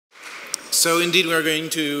So indeed, we're going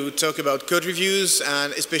to talk about code reviews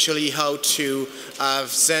and especially how to have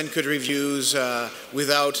Zen code reviews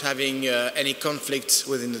without having any conflict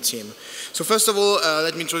within the team. So first of all,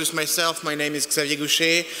 let me introduce myself. My name is Xavier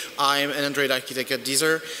Gouchet. I'm an Android architect at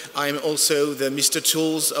Deezer. I'm also the Mr.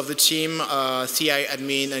 Tools of the team, CI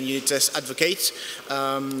admin and unit test advocate.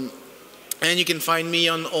 And you can find me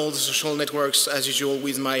on all the social networks, as usual,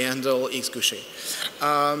 with my handle, Gouchet.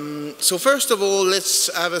 So first of all,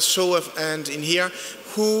 let's have a show of hands in here.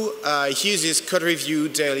 Who uses code review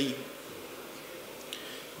daily?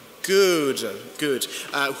 Good, good.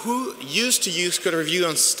 Who used to use code review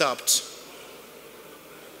and stopped?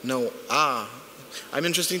 No. I'm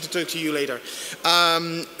interested to talk to you later.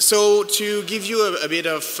 So to give you a bit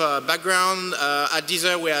of background, at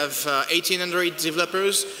Deezer we have 18 Android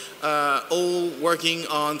developers, all working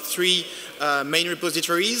on 3 main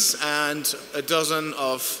repositories and a dozen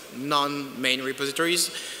of non-main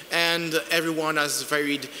repositories, and everyone has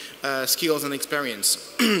varied skills and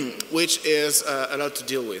experience, which is a lot to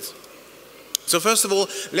deal with. So first of all,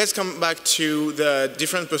 let's come back to the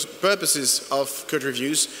different purposes of code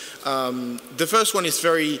reviews. The first one is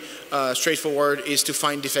very straightforward, is to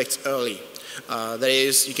find defects early. That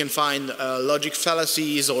is, you can find logic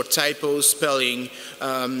fallacies or typos, spelling,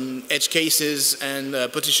 edge cases, and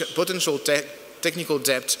potential technical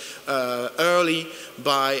debt early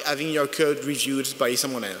by having your code reviewed by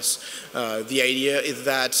someone else. The idea is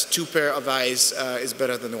that 2 pairs of eyes is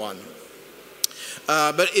better than 1.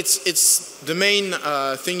 But it's the main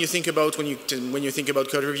thing you think about when you think about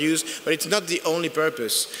code reviews, but it's not the only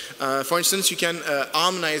purpose. For instance, you can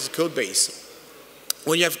harmonize the code base.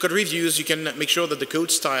 When you have code reviews, you can make sure that the code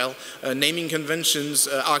style, naming conventions,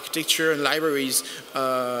 architecture, and libraries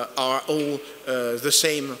are all the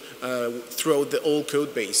same throughout the whole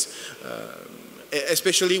code base.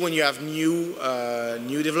 Especially when you have new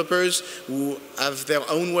developers who have their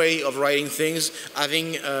own way of writing things,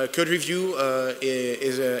 having a code review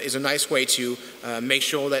is a nice way to make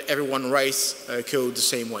sure that everyone writes code the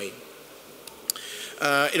same way.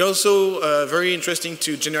 It's also very interesting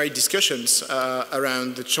to generate discussions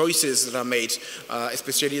around the choices that are made,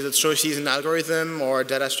 especially the choices in algorithm or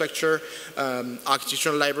data structure,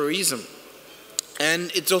 architectural libraries.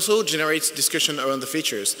 And it also generates discussion around the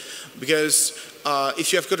features, because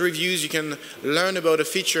if you have code reviews, you can learn about a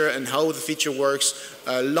feature and how the feature works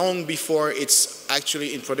long before it's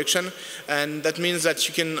actually in production. And that means that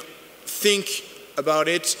you can think about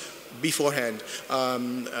it beforehand.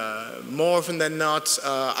 More often than not,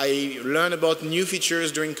 I learn about new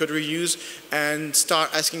features during code reviews and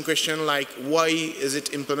start asking questions like, why is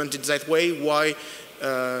it implemented that way? Why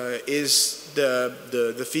is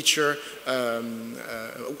the feature,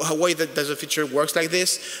 why does a feature works like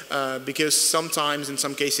this? Because sometimes, in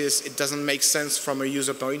some cases, it doesn't make sense from a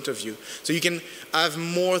user point of view. So you can have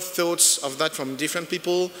more thoughts of that from different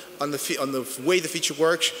people on the way the feature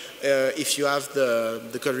works if you have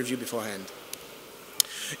the code review beforehand.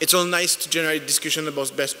 It's all nice to generate discussion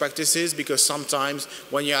about best practices, because sometimes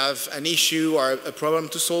when you have an issue or a problem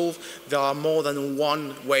to solve, there are more than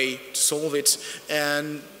one way to solve it.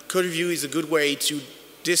 And code review is a good way to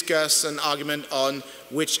discuss an argument on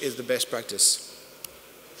which is the best practice.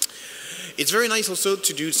 It's very nice also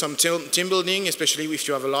to do some team building, especially if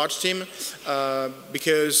you have a large team,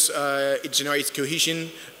 because it generates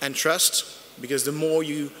cohesion and trust, because the more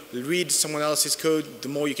you read someone else's code, the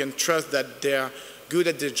more you can trust that they're good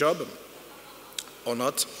at their job, or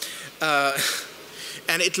not.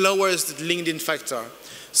 And it lowers the LinkedIn factor.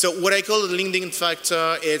 So what I call the LinkedIn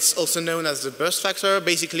factor, it's also known as the burst factor.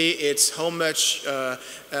 Basically, it's how much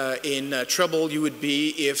in trouble you would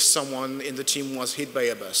be if someone in the team was hit by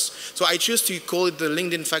a bus. So I choose to call it the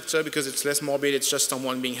LinkedIn factor because it's less morbid. It's just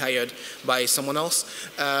someone being hired by someone else.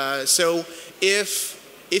 So if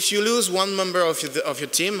you lose one member of your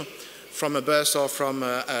team from a bus or from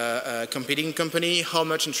a competing company, how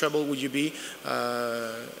much in trouble would you be?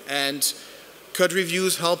 And code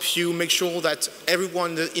reviews help you make sure that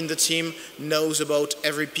everyone in the team knows about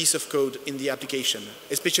every piece of code in the application,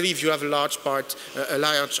 especially if you have a large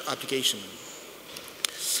application.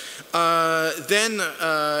 Then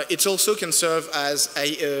it also can serve as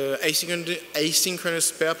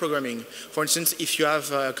asynchronous pair programming. For instance, if you have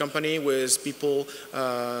a company with people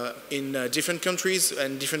in different countries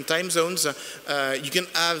and different time zones, you can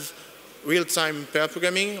have real-time pair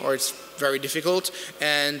programming, or it's very difficult,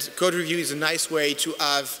 and code review is a nice way to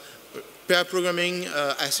have pair programming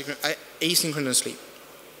asynchronously.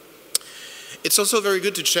 It's also very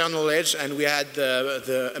good to share knowledge, and we had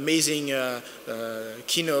the amazing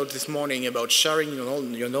keynote this morning about sharing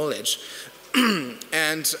your knowledge.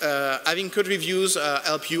 And having code reviews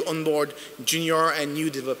help you onboard junior and new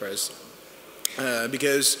developers.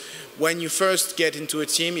 Because when you first get into a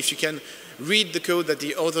team, if you can read the code that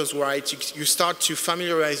the others write, you start to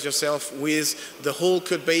familiarize yourself with the whole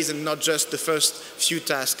code base and not just the first few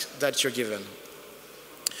tasks that you're given.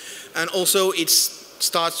 And also it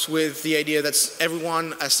starts with the idea that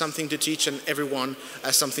everyone has something to teach and everyone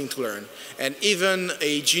has something to learn. And even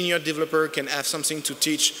a junior developer can have something to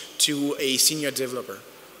teach to a senior developer.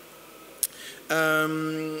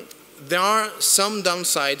 There are some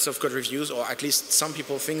downsides of code reviews, or at least some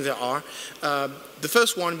people think there are. The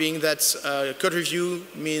first one being that code review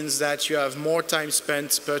means that you have more time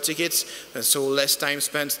spent per ticket, and so less time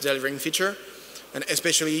spent delivering feature. And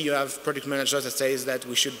especially you have product managers that say that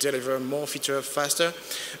we should deliver more feature faster.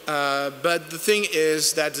 But the thing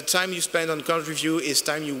is that the time you spend on code review is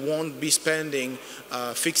time you won't be spending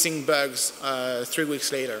fixing bugs 3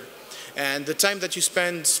 weeks later. And the time that you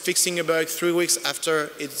spend fixing a bug 3 weeks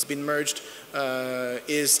after it's been merged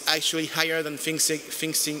is actually higher than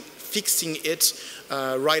fixing it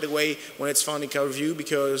right away when it's found in code review,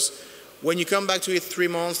 because when you come back to it 3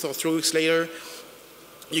 months or 3 weeks later,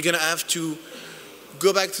 you're going to have to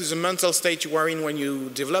go back to the mental state you were in when you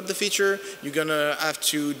developed the feature. You're going to have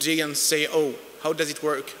to dig and say, oh, how does it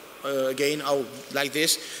work again? Oh, like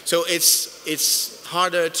this. So it's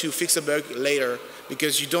harder to fix a bug later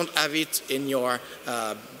because you don't have it in your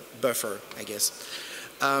buffer, I guess.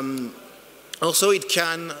 Also, it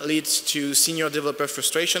can lead to senior developer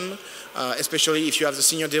frustration, especially if you have the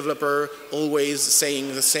senior developer always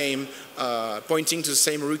saying the same, pointing to the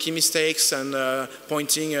same rookie mistakes and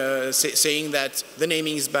saying that the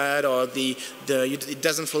naming is bad or it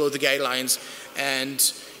doesn't follow the guidelines. And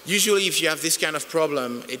usually if you have this kind of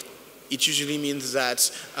problem, it usually means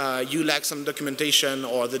that you lack some documentation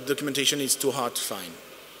or the documentation is too hard to find.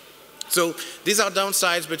 So these are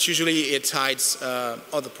downsides, but usually it hides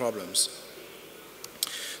other problems.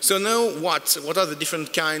 So now what are the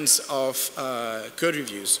different kinds of code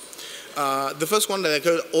reviews? The first one that I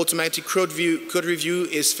call automatic code review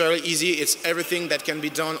is fairly easy. It's everything that can be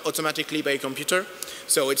done automatically by a computer.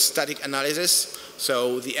 So it's static analysis.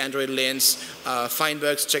 So the Android lints, find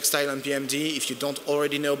bugs, check style, and PMD. If you don't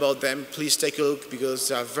already know about them, please take a look because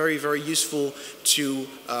they are very, very useful to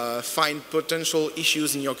find potential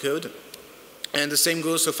issues in your code. And the same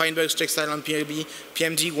goes, so find bugs, check style, and PMD.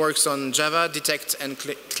 PMD works on Java, detect, and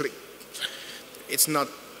click. It's not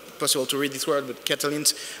possible to read this word, but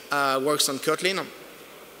Catalint works on Kotlin.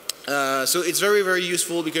 So it's very, very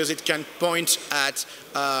useful because it can point at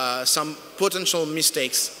some potential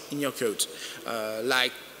mistakes in your code,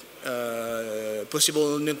 like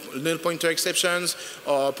possible null pointer exceptions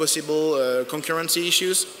or possible concurrency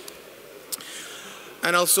issues.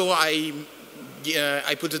 And also I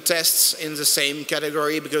put the tests in the same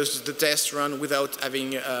category because the tests run without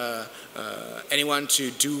having anyone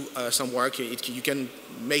to do some work. You can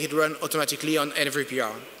make it run automatically on every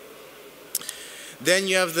PR. Then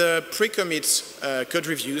you have the pre-commit code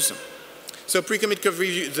reviews. So pre-commit code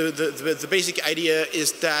review, the basic idea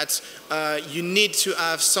is that you need to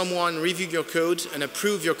have someone review your code and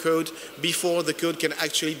approve your code before the code can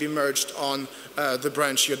actually be merged on the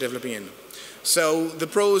branch you're developing in. So the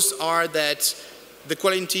pros are that the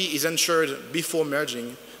quality is ensured before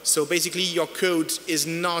merging. So basically your code is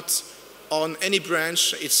not on any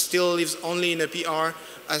branch. It still lives only in a PR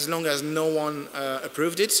as long as no one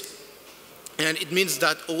approved it. And it means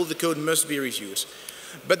that all the code must be reviewed.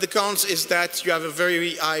 But the cons is that you have a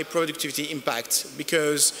very high productivity impact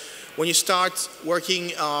because when you start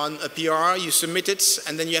working on a PR, you submit it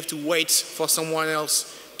and then you have to wait for someone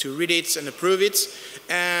else to read it and approve it.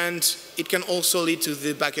 And it can also lead to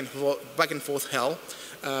the back and forth hell,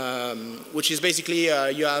 which is basically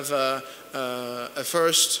you have a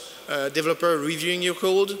first developer reviewing your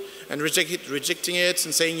code and rejecting it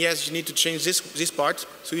and saying, yes, you need to change this part.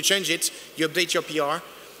 So you change it, you update your PR,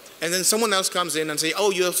 and then someone else comes in and say,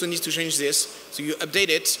 oh, you also need to change this. So you update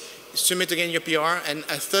it, submit again your PR, and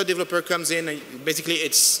a third developer comes in, and basically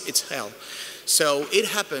it's hell. So it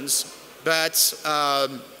happens, but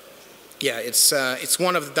yeah, it's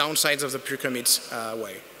one of the downsides of the pre-commit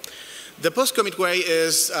way. The post-commit way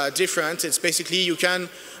is different. It's basically you can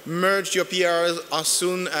merge your PRs as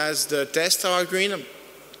soon as the tests are green,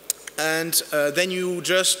 and then you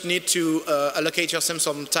just need to allocate yourself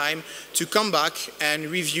some time to come back and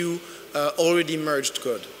review already merged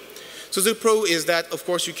code. So the pro is that, of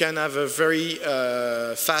course, you can have a very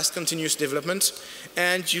fast continuous development,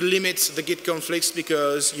 and you limit the Git conflicts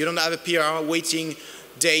because you don't have a PR waiting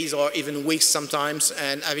days or even weeks sometimes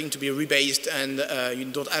and having to be rebased, and you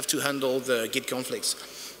don't have to handle the Git conflicts.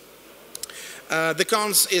 The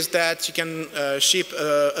cons is that you can ship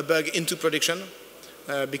a bug into production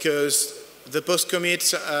because the post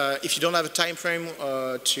commit, if you don't have a time frame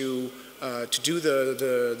to do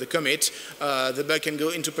the commit, the bug can go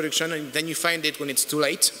into production and then you find it when it's too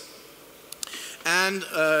late. And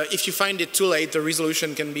if you find it too late, the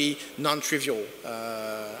resolution can be non-trivial.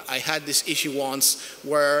 I had this issue once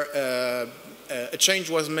where a change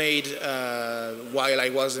was made while I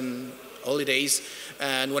was in holidays,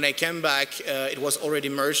 and when I came back, it was already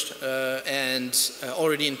merged and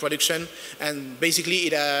already in production, and basically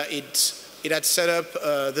it had set up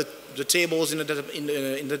the tables in the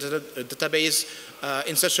database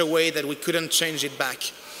in such a way that we couldn't change it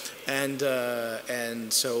back, and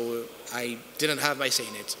so I didn't have my say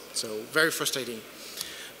in it. So very frustrating.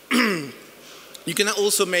 You can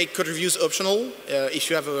also make code reviews optional, if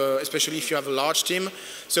you have especially if you have a large team.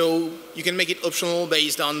 So you can make it optional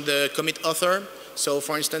based on the commit author. So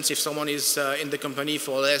for instance, if someone is in the company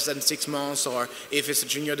for less than 6 months, or if it's a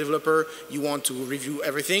junior developer, you want to review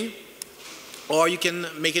everything. Or you can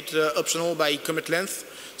make it optional by commit length.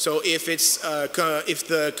 So if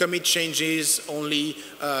the commit changes only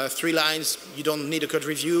 3 lines, you don't need a code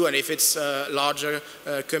review, and if it's a larger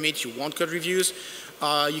commit, you want code reviews.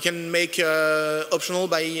 You can make optional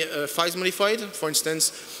by files modified. For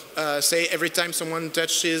instance, say every time someone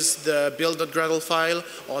touches the build.gradle file,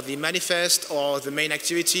 or the manifest, or the main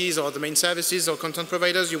activities, or the main services, or content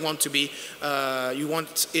providers, you want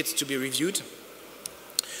it to be reviewed.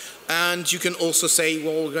 And you can also say,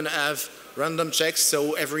 well, we're going to have random checks,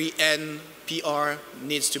 so every n PR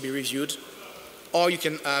needs to be reviewed. Or you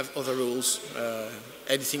can have other rules.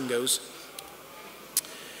 Anything goes.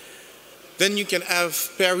 Then you can have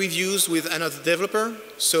pair reviews with another developer.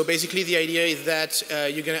 So basically the idea is that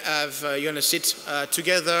you're going to sit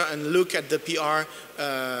together and look at the PR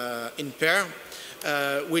in pair,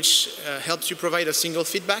 which helps you provide a single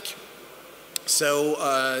feedback. So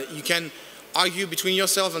you can argue between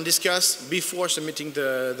yourself and discuss before submitting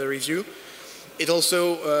the review. It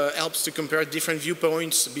also helps to compare different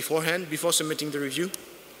viewpoints beforehand, before submitting the review.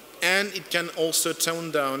 And it can also tone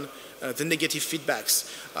down the negative feedbacks.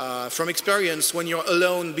 From experience, when you're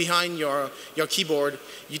alone behind your keyboard,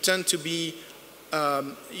 you tend to be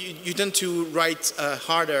you tend to write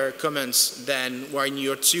harder comments than when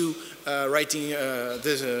you're two writing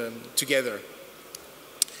this together.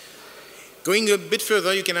 Going a bit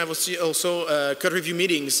further, you can have also code review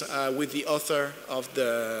meetings with the author of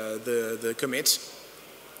the commit.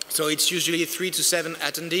 So it's usually 3 to 7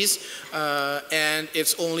 attendees, and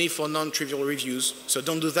it's only for non-trivial reviews. So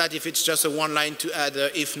don't do that if it's just a one line to add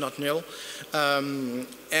if not nil.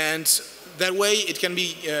 And that way it can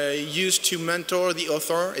be used to mentor the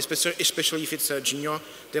author, especially if it's a junior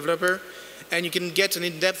developer, and you can get an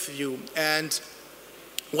in-depth view. And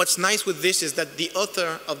what's nice with this is that the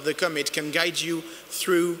author of the commit can guide you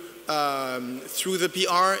through the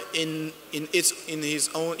PR in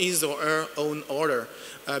his or her own order.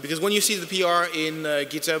 Because when you see the PR in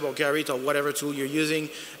GitHub or Garrett or whatever tool you're using,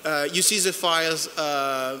 you see the files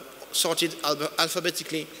sorted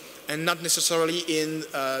alphabetically and not necessarily in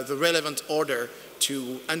the relevant order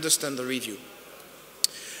to understand the review.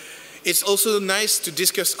 It's also nice to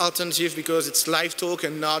discuss alternatives because it's live talk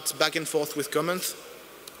and not back and forth with comments.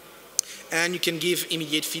 And you can give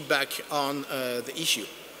immediate feedback on the issue.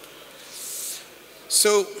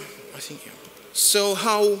 So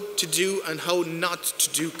how to do and how not to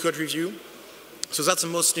do code review. So that's the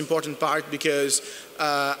most important part because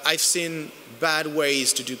I've seen bad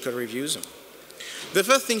ways to do code reviews. The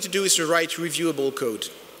first thing to do is to write reviewable code.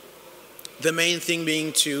 The main thing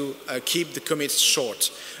being to keep the commits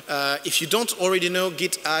short. If you don't already know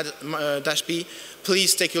git add -p,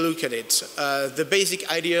 please take a look at it. The basic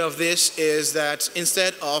idea of this is that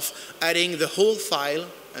instead of adding the whole file,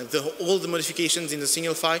 all the modifications in a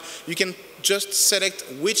single file, you can just select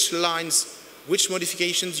which lines, which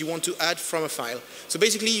modifications you want to add from a file. So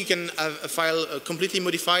basically you can have a file completely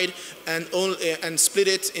modified and split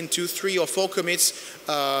it into 3 or 4 commits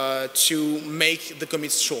to make the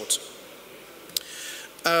commits short.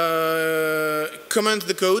 Comment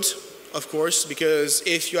the code, of course, because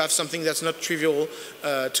if you have something that's not trivial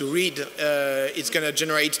to read, it's going to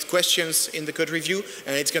generate questions in the code review,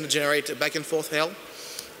 and it's going to generate a back and forth hell.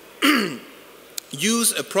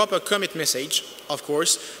 Use a proper commit message, of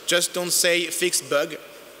course. Just don't say fixed bug.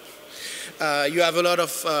 You have a lot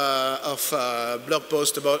of blog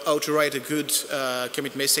posts about how to write a good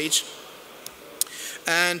commit message.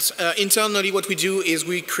 And internally, what we do is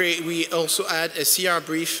we also add a CR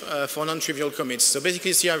brief for non-trivial commits. So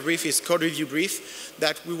basically, CR brief is code review brief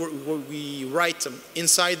that we write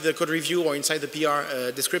inside the code review or inside the PR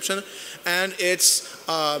description, and it's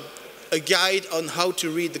a guide on how to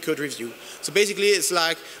read the code review. So basically, it's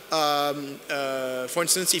like, for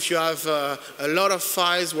instance, if you have a lot of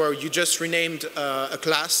files where you just renamed a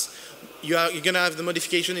class, you're going to have the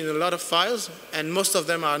modification in a lot of files, and most of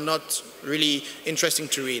them are not really interesting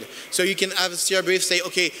to read. So you can have a CR brief say,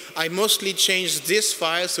 okay, I mostly changed this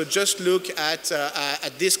file, so just look at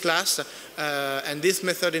this class and this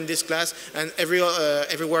method in this class, and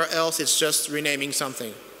everywhere else it's just renaming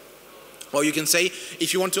something. Or you can say,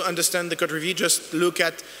 if you want to understand the code review, just look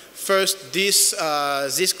at first this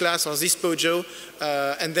class or this POJO,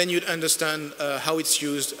 and then you'd understand how it's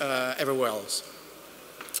used everywhere else.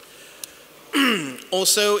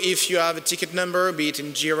 Also, if you have a ticket number, be it in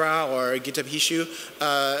Jira or a GitHub issue,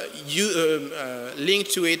 you link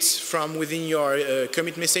to it from within your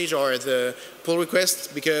commit message or the pull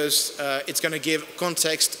request, because it's going to give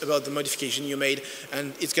context about the modification you made,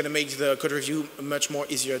 and it's going to make the code review much more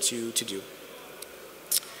easier to do.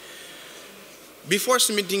 Before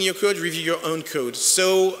submitting your code, review your own code.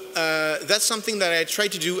 So that's something that I try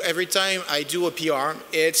to do every time I do a PR.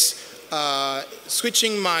 It's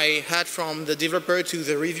switching my hat from the developer to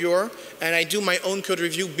the reviewer, and I do my own code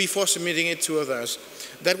review before submitting it to others.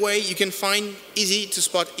 That way you can find easy to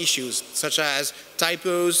spot issues, such as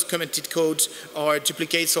typos, commented codes, or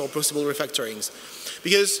duplicates or possible refactorings.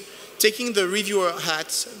 Because taking the reviewer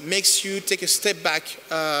hat makes you take a step back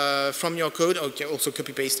from your code, okay, also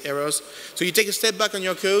copy-paste errors. So you take a step back on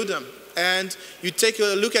your code, and you take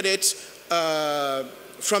a look at it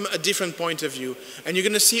from a different point of view. And you're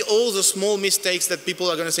going to see all the small mistakes that people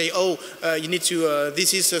are going to say, oh, you need to,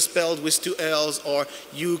 this is spelled with 2 L's, or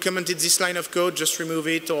you commented this line of code, just remove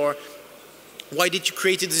it, or why did you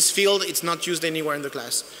create this field, it's not used anywhere in the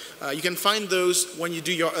class. You can find those when you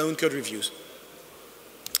do your own code reviews.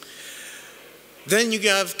 Then you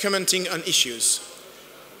have commenting on issues.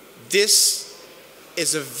 This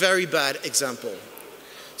is a very bad example.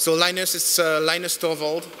 So Linus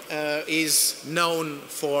Torvald is known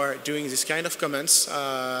for doing this kind of comments.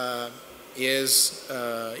 He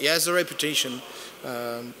has a reputation.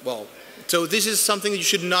 So this is something you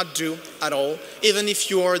should not do at all. Even if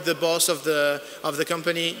you're the boss of the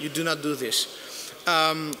company, you do not do this.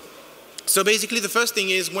 So basically, the first thing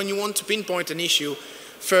is, when you want to pinpoint an issue,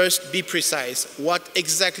 first, be precise. What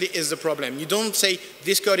exactly is the problem? You don't say,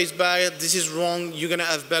 this code is bad, this is wrong, you're going to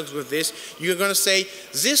have bugs with this. You're going to say,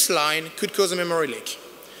 this line could cause a memory leak.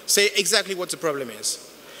 Say exactly what the problem is.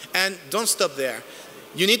 And don't stop there.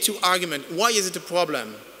 You need to argument, why is it a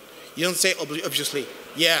problem? You don't say, obviously,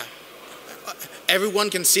 yeah,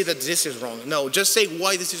 everyone can see that this is wrong. No, just say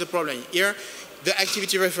why this is a problem. Here, the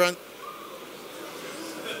activity reference.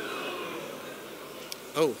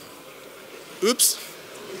 Oh, oops.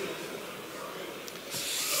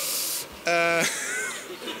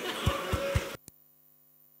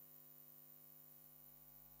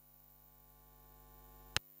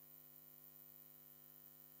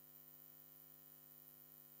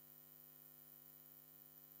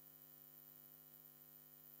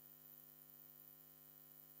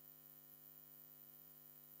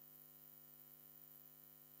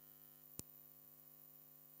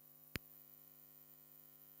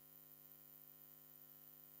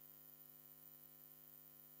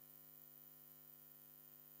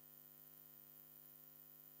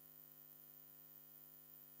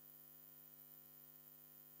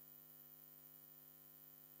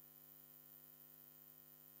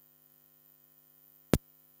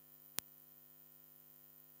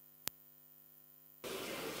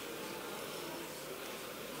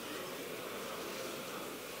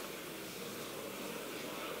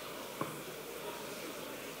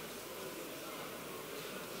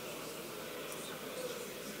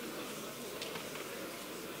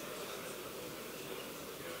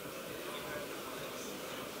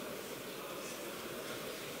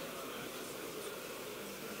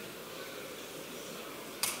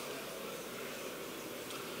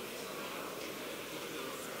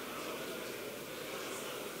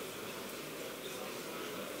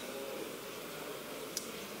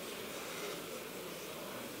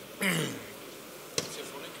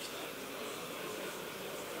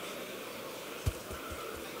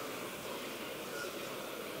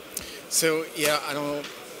 So yeah, I don't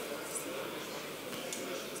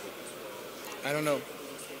know.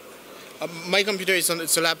 My computer is on,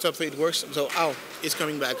 it's a laptop, so it works. So, ow, it's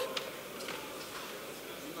coming back.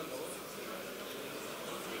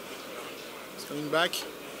 It's coming back.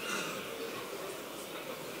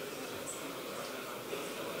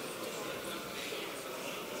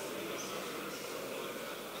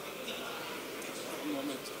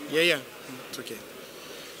 Yeah, yeah, it's okay.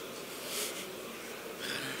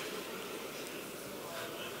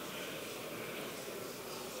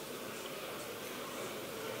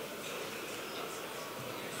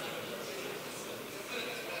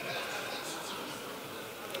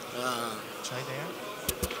 Try there.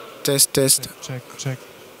 Test, test. Check, check,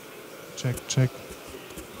 check, check.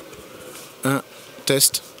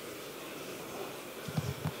 Test.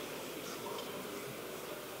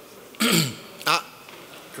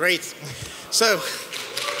 Great. So,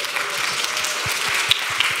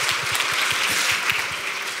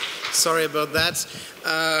 sorry about that.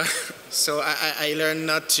 So I learned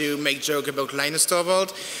not to make joke about Linus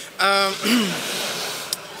Torvald.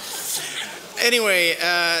 Anyway,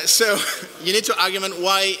 so you need to argument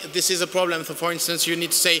why this is a problem. So for instance, you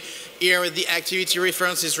need to say here the activity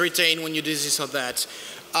reference is retained when you do this or that.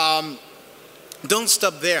 Don't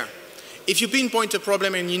stop there. If you pinpoint a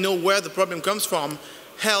problem and you know where the problem comes from,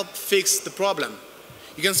 help fix the problem.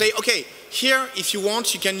 You can say, okay, here if you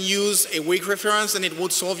want, you can use a weak reference and it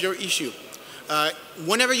would solve your issue.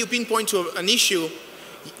 Whenever you pinpoint to an issue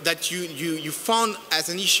that you found as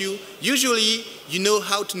an issue, usually you know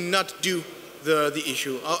how to not do the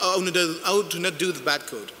issue, how to not do the bad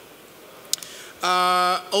code.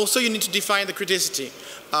 Also, you need to define the criticality,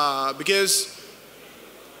 because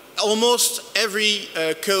almost every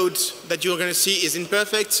code that you're going to see is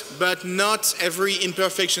imperfect, but not every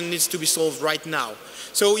imperfection needs to be solved right now.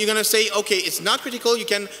 So you're going to say, okay, it's not critical, you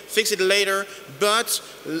can fix it later, but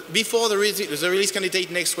before the release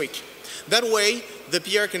candidate next week. That way, the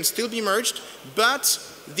PR can still be merged, but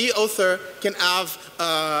the author can have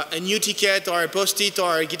a new ticket or a post-it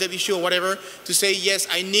or a GitHub issue or whatever to say, yes,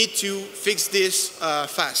 I need to fix this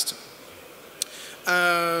fast.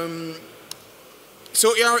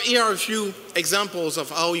 So here are a few examples of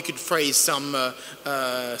how you could phrase some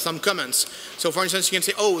comments. So for instance, you can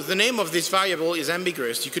say, oh, the name of this variable is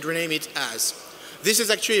ambiguous. You could rename it as. This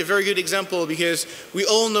is actually a very good example because we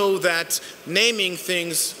all know that naming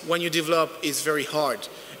things when you develop is very hard.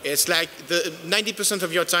 It's like 90%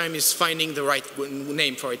 of your time is finding the right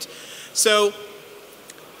name for it. So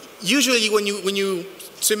usually when you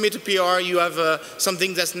submit a PR, you have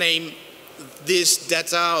something that's named this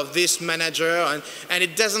data of this manager, and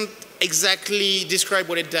it doesn't exactly describe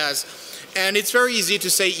what it does. And it's very easy to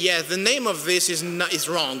say, yeah, the name of this is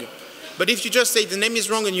wrong. But if you just say the name is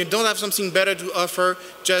wrong and you don't have something better to offer,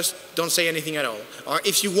 just don't say anything at all. Or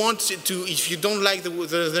if you want to, if you don't like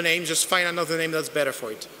the name, just find another name that's better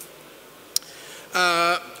for it.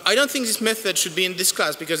 I don't think this method should be in this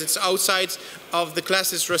class because it's outside of the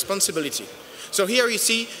class's responsibility. So here you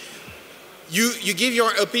see, you give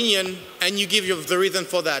your opinion and you give the reason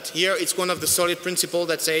for that. Here it's one of the solid principles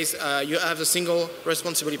that says you have a single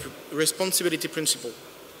responsibility principle.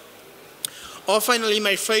 Or finally,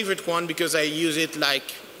 my favorite one, because I use it like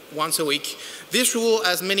once a week. This rule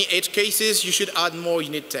has many edge cases. You should add more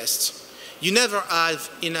unit tests. You never have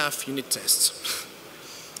enough unit tests.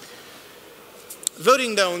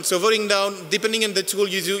 Voting down. So voting down, depending on the tool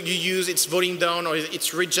you use, it's voting down or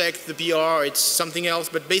it's reject the PR, or it's something else.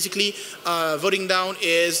 But basically, voting down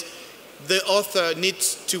is the author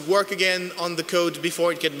needs to work again on the code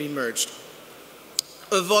before it can be merged.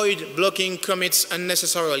 Avoid blocking commits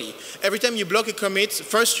unnecessarily. Every time you block a commit,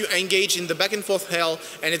 first you engage in the back and forth hell,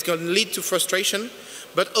 and it's going to lead to frustration.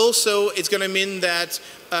 But also, it's going to mean that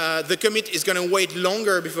the commit is going to wait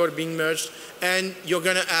longer before being merged, and you're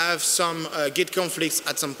going to have some Git conflicts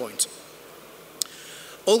at some point.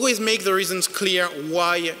 Always make the reasons clear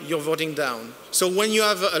why you're voting down. So when you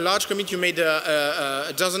have a large commit, you made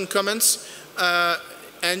a dozen comments,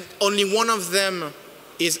 and only one of them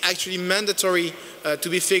is actually mandatory to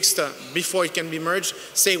be fixed before it can be merged,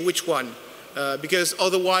 say which one. Because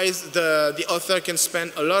otherwise the author can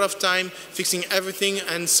spend a lot of time fixing everything,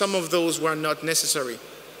 and some of those were not necessary.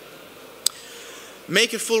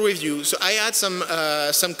 Make a full review. So I had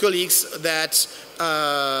some colleagues that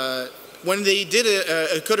when they did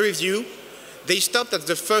a code review, they stopped at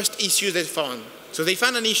the first issue they found. So they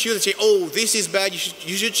found an issue, they say, oh, this is bad,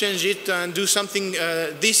 you should change it and do something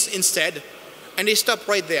this instead. And they stop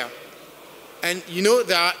right there. And you know,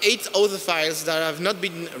 there are 8 other files that have not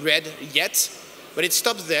been read yet, but it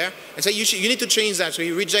stops there, and so you need to change that, so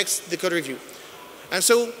he rejects the code review. And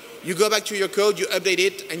so you go back to your code, you update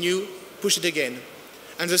it, and you push it again.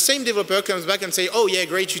 And the same developer comes back and say, oh yeah,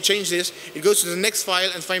 great, you changed this. It goes to the next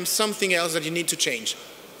file and finds something else that you need to change.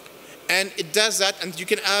 And it does that, and you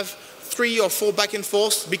can have 3 or 4 back and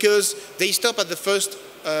forth because they stop at the first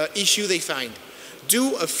issue they find.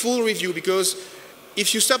 Do a full review, because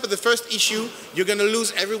if you stop at the first issue, you're going to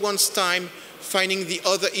lose everyone's time finding the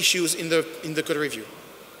other issues in the code review.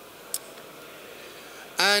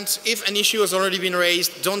 And if an issue has already been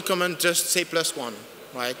raised, don't comment, just say +1,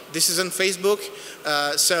 right? This is on Facebook,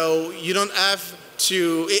 so you don't have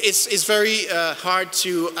to, it's very hard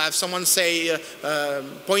to have someone say,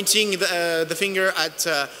 pointing the finger at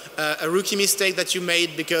a rookie mistake that you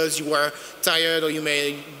made because you were tired or you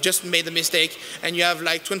just made a mistake, and you have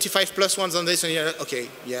like 25 +1s on this, and you're like, okay,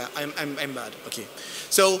 yeah, I'm bad, okay.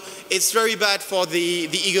 So it's very bad for the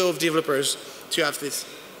ego of developers to have this.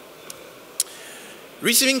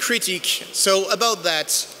 Receiving critique, so about that,